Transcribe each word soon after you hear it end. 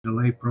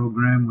delay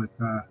program with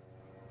a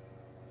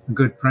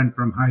good friend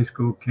from high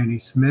school, Kenny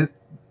Smith,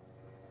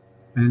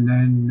 and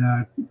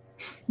then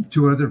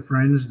two other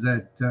friends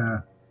that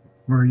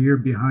were a year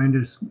behind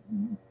us.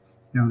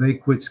 They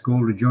quit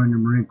school to join the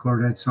Marine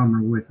Corps that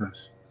summer with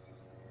us.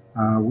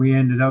 We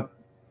ended up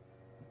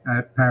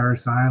at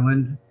Paris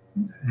Island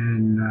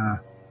in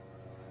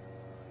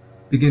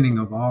beginning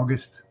of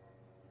August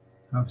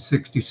of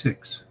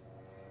 '66.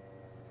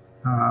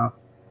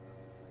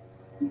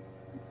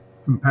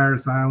 From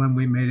Paris Island,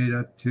 we made it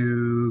up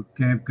to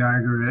Camp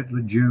Geiger at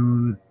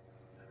Lejeune,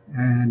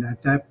 and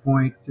at that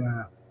point,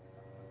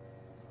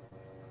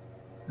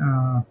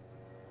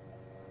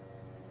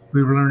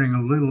 we were learning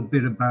a little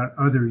bit about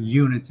other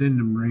units in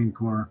the Marine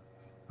Corps.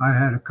 I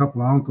had a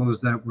couple of uncles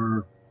that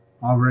were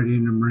already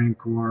in the Marine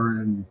Corps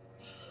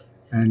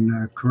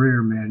and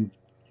career men,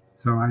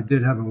 so I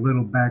did have a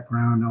little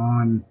background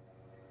on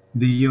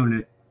the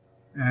unit.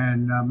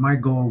 And my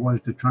goal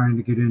was to trying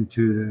to get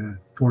into the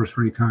Force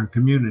Recon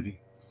community.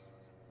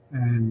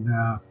 And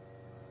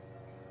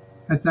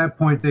at that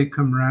point, they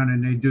come around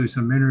and they do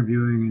some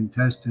interviewing and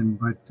testing.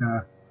 But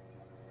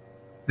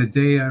the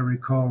day I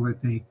recall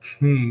that they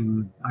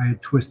came, I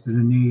had twisted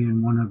a knee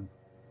in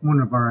one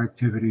of our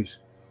activities,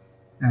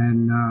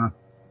 and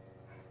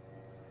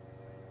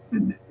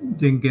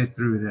didn't get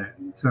through that.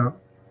 So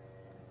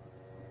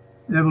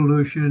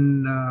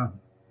evolution,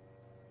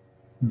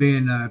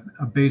 being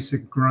a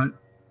basic grunt,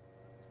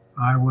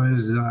 I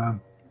was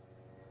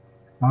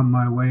on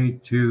my way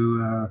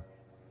to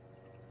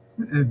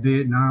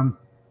Vietnam.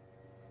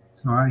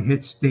 So I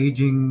hit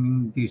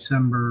staging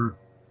December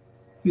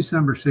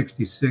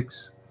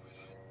 '66,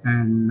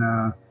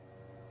 and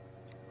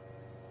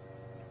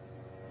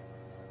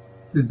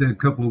did a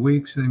couple of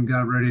weeks and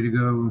got ready to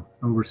go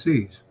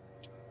overseas.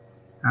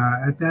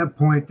 At that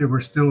point, there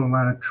were still a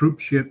lot of troop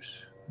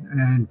ships,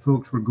 and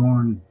folks were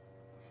going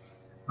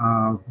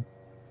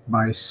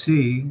by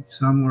sea.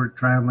 Some were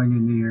traveling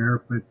in the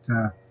air,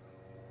 but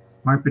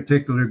my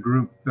particular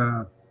group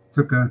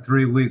took a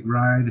 3-week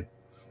ride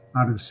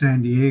out of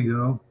San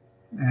Diego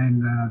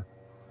and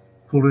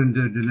pulled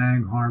into Da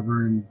Nang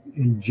Harbor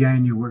in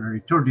January,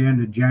 toward the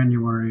end of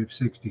January of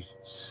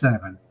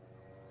 '67.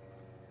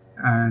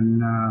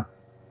 And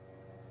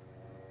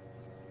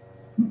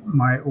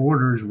my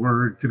orders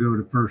were to go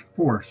to First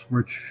Force,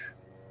 which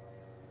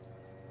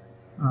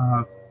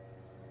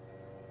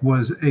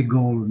was a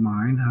goal of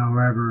mine.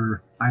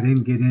 However, I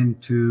didn't get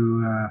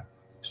into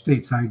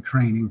stateside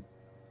training,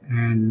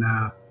 and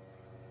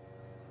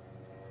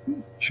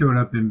showed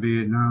up in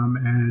Vietnam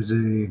as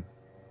a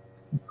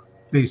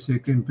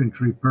basic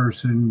infantry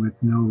person with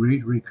no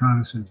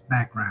reconnaissance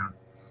background,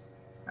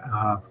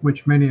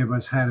 which many of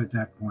us had at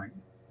that point.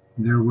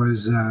 There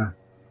was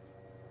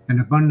an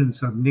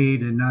abundance of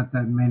need and not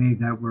that many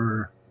that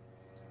were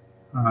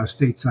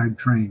stateside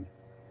trained.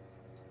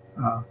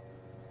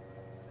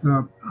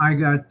 So I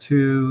got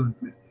to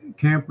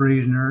Camp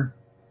Reasoner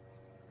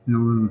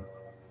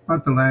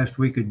about the last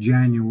week of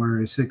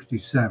January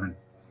 '67,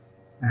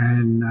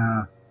 and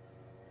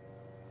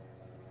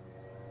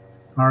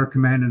our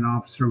commanding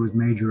officer was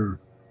Major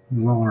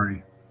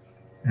Laurie,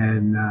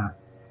 and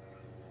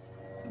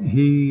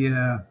he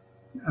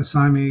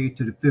assigned me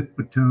to the 5th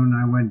Platoon.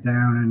 I went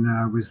down and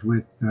I was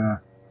with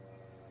the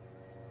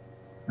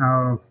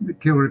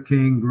Killer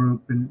King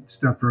group and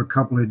stuff for a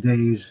couple of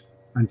days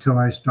until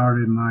I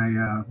started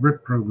my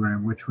RIP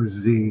program, which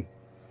was the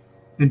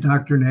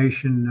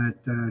indoctrination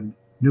that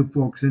new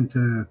folks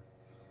into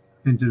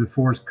the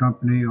Force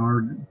Company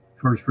or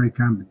Force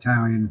Recon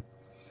Battalion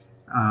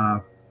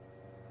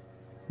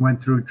went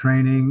through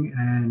training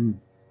and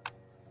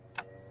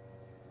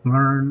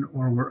learned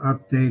or were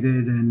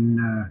updated and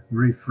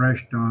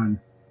refreshed on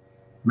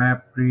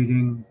map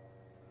reading,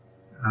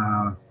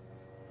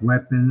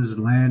 weapons,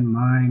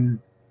 landmine,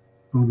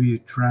 booby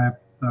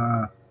trap,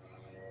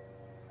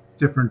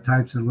 different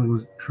types of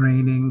little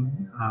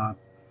training.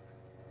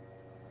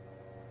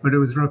 But it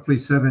was roughly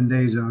 7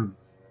 days of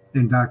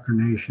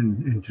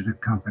indoctrination into the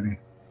company.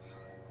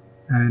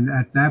 And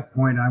at that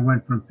point, I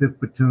went from 5th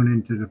Platoon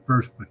into the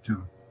 1st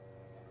Platoon.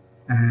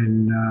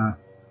 And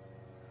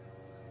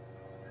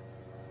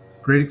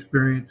great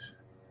experience.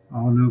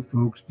 All new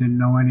folks, didn't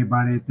know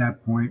anybody at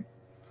that point.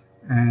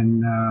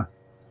 And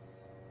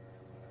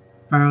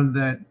found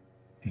that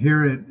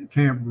here at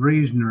Camp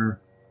Reasoner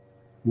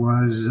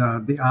was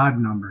the odd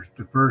numbers,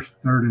 the 1st,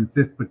 3rd, and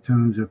 5th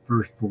Platoons of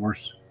 1st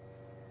Force,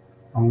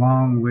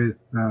 along with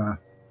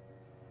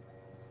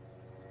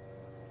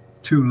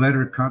 2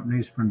 letter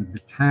companies from the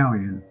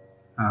battalion,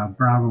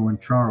 Bravo and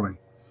Charlie.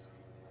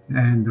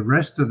 And the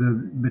rest of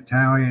the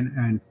battalion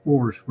and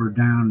force were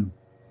down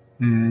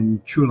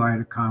in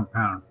Chulai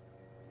compound.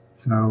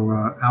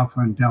 So Alpha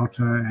and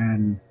Delta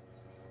and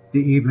the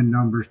even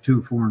numbers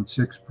 2, 4, and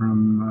 6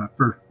 from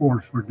 1st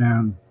Force were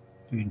down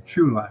in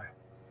Chulai.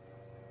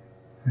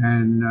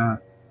 And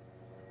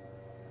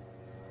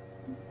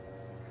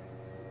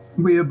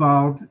we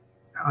evolved.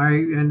 I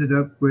ended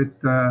up with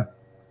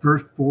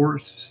 1st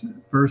Force,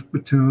 1st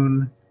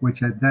Platoon,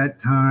 which at that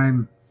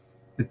time,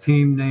 the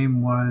team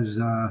name was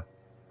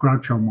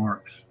Groucho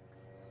Marx.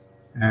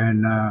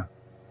 And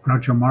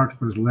Groucho Marx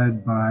was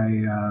led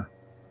by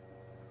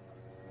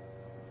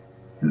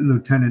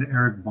Lieutenant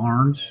Eric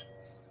Barnes,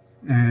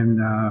 and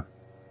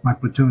my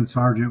platoon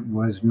sergeant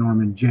was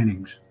Norman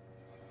Jennings.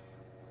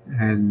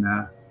 And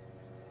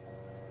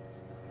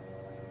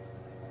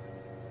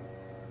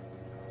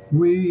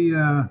we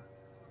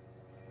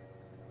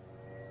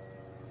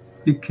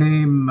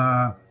became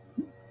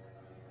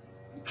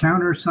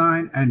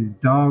countersign and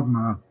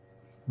dogma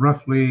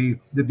roughly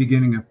the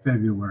beginning of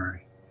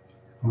February.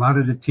 A lot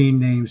of the team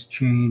names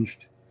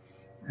changed,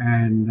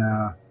 and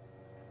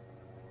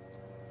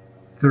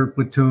 3rd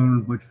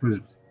Platoon, which was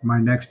my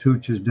next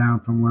hooches down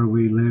from where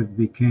we lived,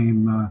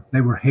 became,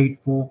 they were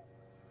hateful.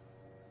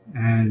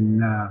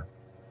 And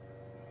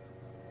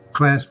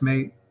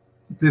classmate,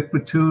 5th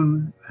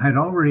Platoon had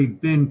already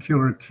been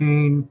Killer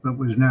Kane, but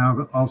was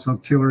now also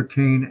Killer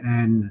Kane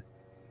and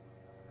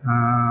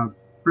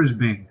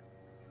Brisbane.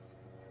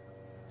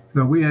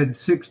 So we had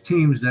 6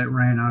 teams that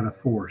ran out of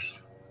force.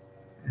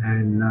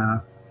 And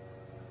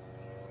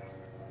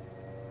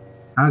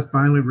I was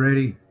finally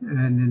ready,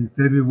 and in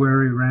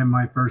February ran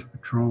my first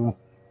patrol,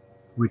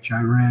 which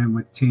I ran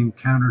with Team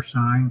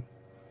Countersign.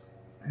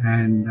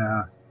 And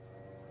the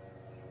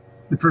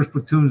 1st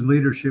Platoon's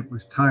leadership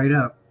was tied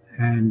up,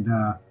 and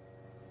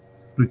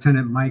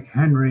Lieutenant Mike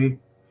Henry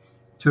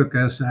took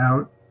us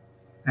out,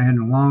 and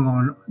along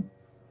on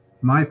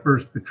my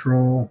first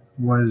patrol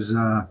was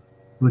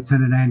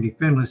Lieutenant Andy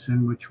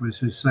Finlayson, which was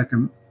his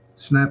second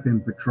snap-in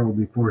patrol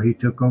before he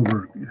took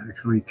over,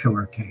 actually,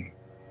 Killer Kane.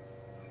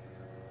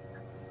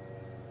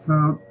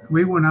 So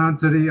we went on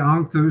to the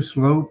Ongthu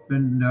slope,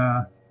 and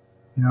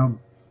you know,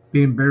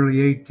 being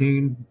barely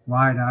 18,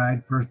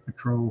 wide-eyed, first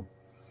patrol,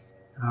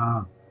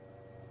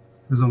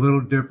 was a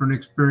little different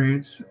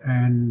experience,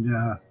 and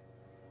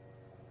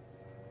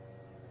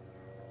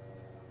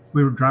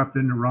we were dropped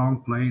in the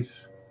wrong place.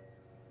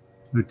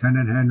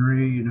 Lieutenant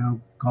Henry, you know,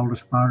 called a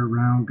spot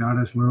around, got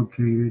us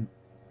located,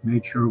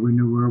 made sure we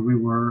knew where we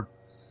were.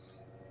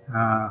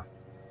 It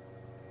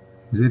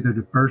was either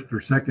the first or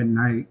second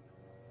night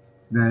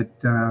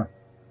that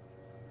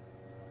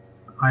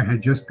I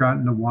had just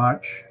gotten the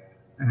watch,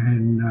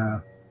 and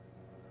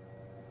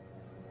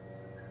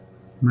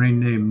Marine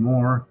named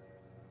Moore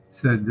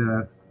said,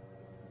 you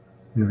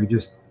know, he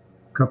just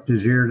cupped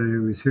his ear that he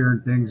was hearing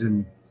things,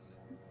 and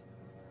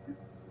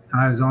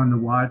I was on the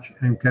watch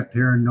and kept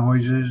hearing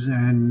noises,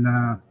 and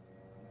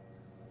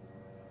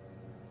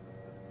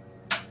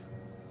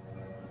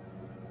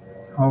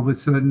all of a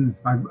sudden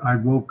I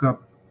woke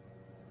up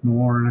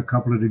Moore and a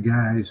couple of the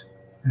guys,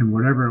 and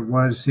whatever it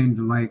was seemed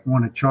to like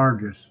want to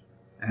charge us.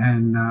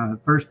 And the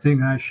first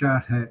thing I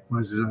shot at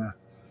was,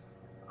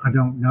 I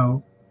don't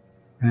know.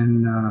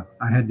 And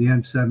I had the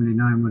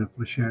M79 with a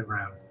flechette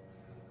round.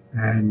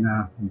 And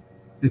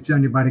if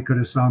anybody could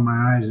have saw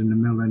my eyes in the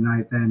middle of the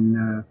night,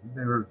 then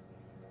they were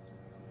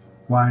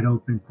wide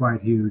open,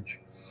 quite huge.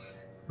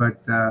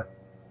 But that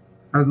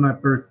was my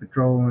first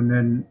patrol, and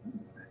then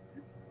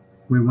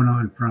we went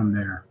on from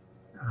there.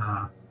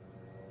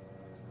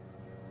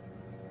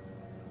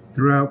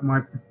 Throughout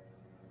my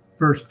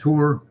first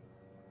tour,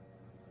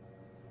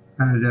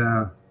 I had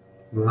a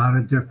lot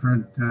of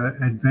different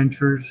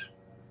adventures,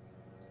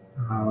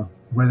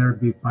 whether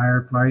it be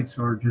firefights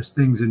or just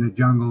things in the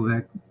jungle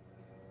that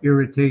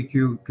irritate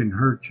you, can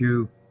hurt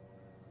you,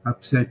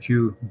 upset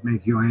you,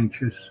 make you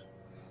anxious.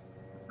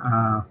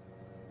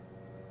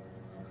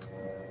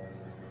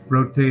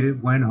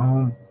 Rotated, went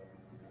home,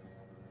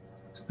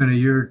 spent a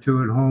year or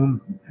two at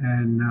home,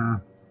 and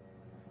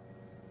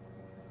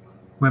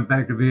went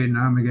back to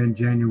Vietnam again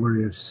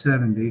January of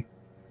 '70,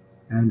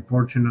 and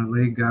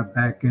fortunately got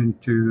back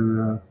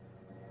into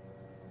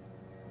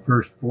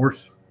First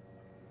Force.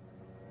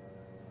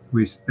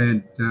 We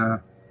spent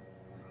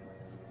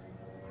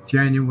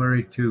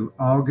January to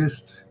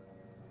August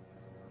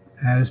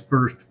as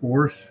First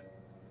Force.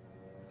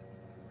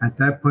 At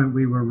that point,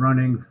 we were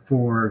running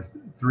for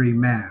 3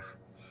 MAF.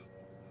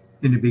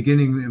 In the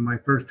beginning, in my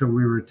first tour,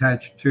 we were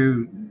attached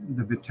to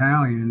the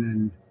battalion,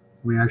 and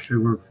we actually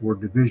worked for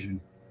division.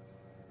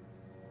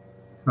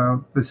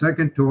 So the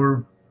second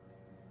tour,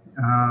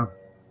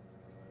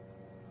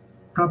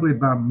 probably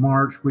about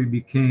March, we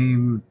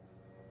became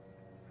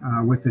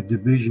with the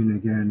division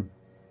again,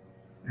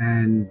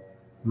 and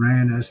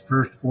ran as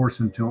First Force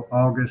until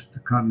August. The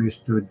company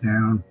stood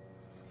down,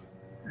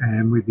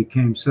 and we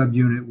became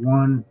Subunit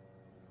 1,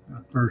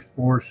 First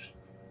Force,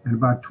 and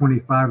about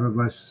 25 of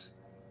us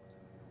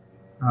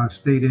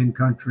stayed in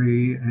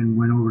country and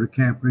went over to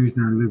Camp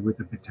Reasoner and lived with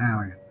the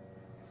battalion.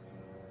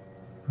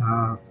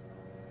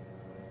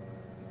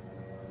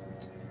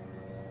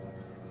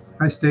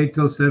 I stayed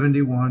till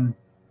 '71.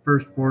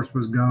 First Force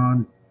was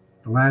gone.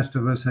 The last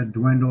of us had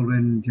dwindled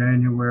in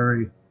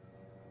January,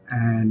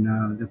 and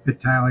the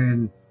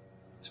battalion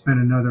spent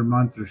another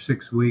month or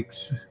 6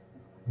 weeks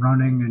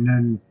running, and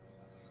then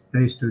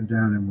they stood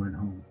down and went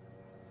home.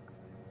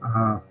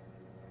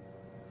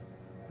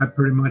 That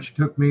pretty much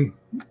took me.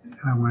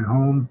 I went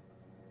home,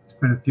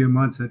 spent a few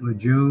months at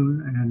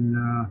Lejeune, and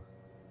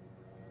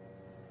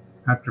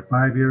After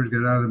 5 years,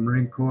 got out of the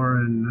Marine Corps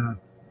and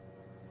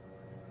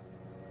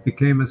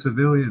became a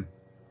civilian.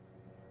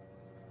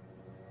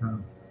 Uh,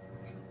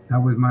 that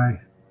was my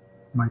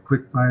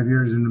quick 5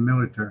 years in the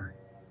military.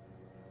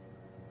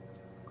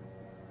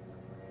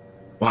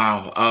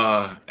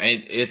 Wow.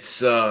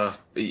 It's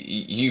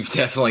you've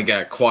definitely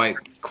got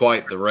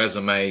quite the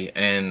resume,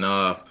 and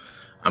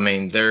I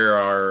mean there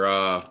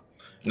are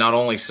not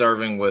only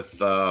serving with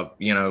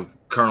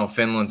Colonel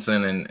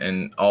Finlinson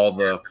and all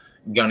the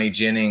Gunny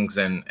Jennings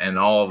and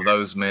all of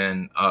those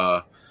men,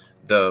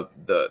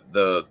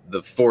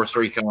 the Force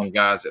Recon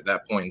guys at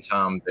that point in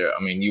time. There,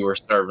 I mean, you were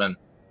serving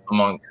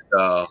amongst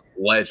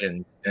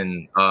legends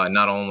in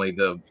not only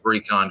the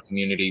recon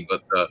community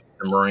but the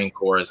Marine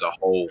Corps as a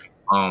whole.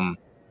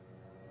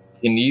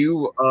 Can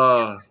you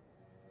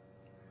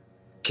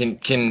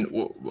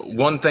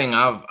one thing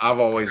I've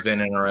always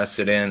been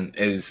interested in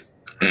is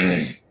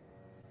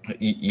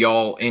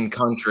y'all in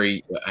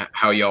country,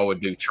 how y'all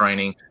would do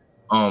training.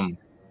 Um,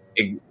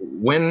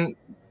 when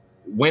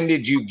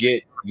did you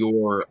get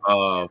your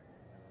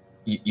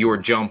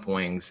jump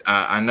wings?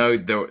 I know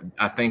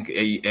I think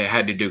it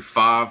had to do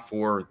 5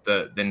 for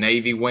the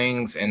Navy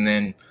wings, and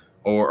then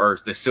or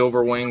the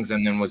silver wings,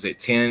 and then was it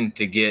 10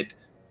 to get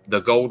the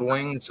gold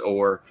wings,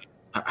 or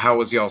how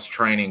was y'all's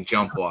training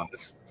jump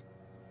wise?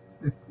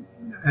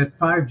 At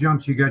 5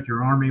 jumps, you got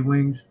your Army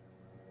wings,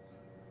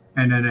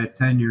 and then at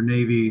 10, your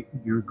Navy,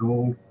 your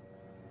gold.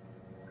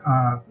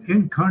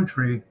 In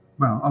country,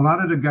 well, a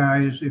lot of the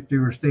guys, if they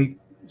were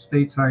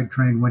stateside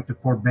trained, went to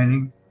Fort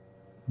Benning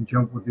and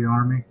jumped with the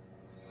Army.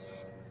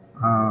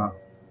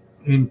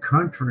 In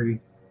country,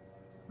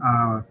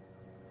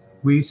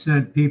 we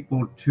sent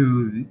people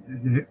to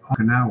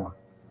Okinawa,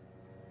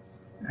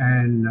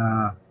 and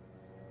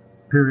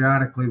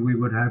periodically we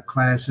would have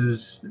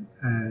classes,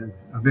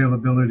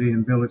 availability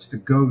and billets to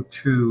go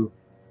to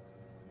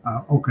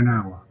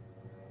Okinawa.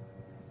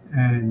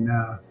 And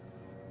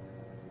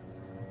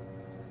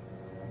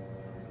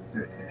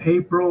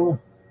April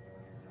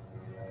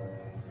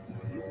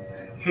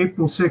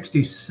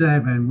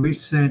 67, we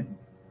sent,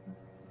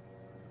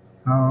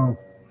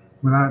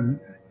 without,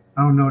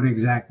 I don't know the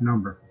exact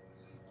number,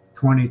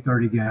 20,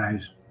 30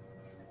 guys.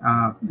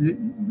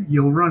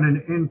 You'll run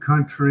an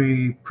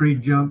in-country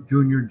pre-jump,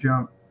 junior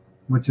jump,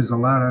 which is a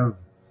lot of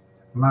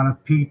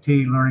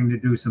PT, learning to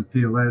do some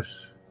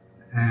PLS,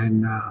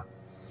 and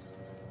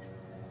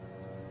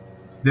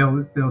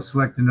they'll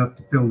select enough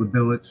to fill the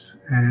billets.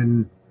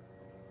 And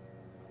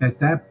at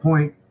that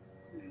point,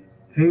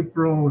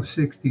 April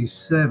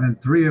 67,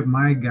 3 of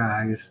my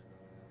guys,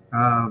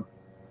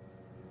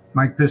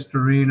 Mike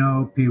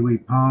Pistorino, Pee Wee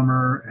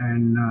Palmer,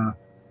 and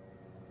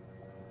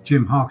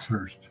Jim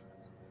Hawkshurst,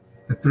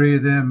 the 3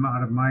 of them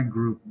out of my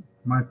group,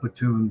 my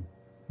platoon,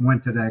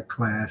 went to that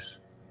class.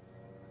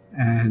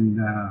 And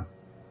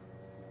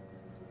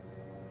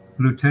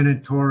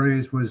Lieutenant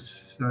Torres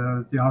was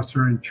the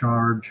officer in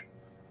charge.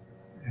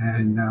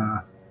 And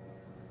I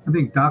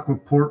think Doc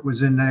Laporte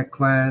was in that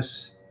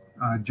class.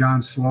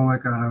 John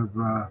Slowick out of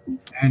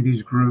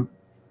Andy's group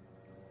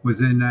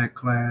was in that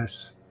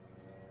class.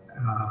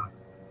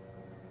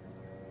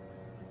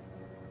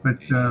 But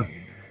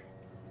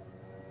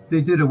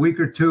they did a week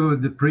or 2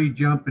 of the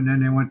pre-jump, and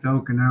then they went to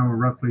Okinawa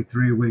roughly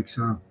 3 weeks.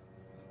 So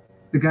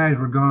the guys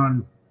were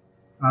gone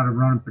out of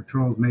running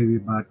patrols maybe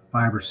about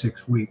 5 or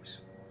 6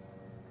 weeks.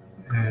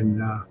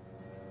 And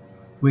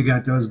we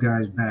got those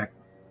guys back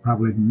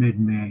probably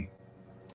mid-May.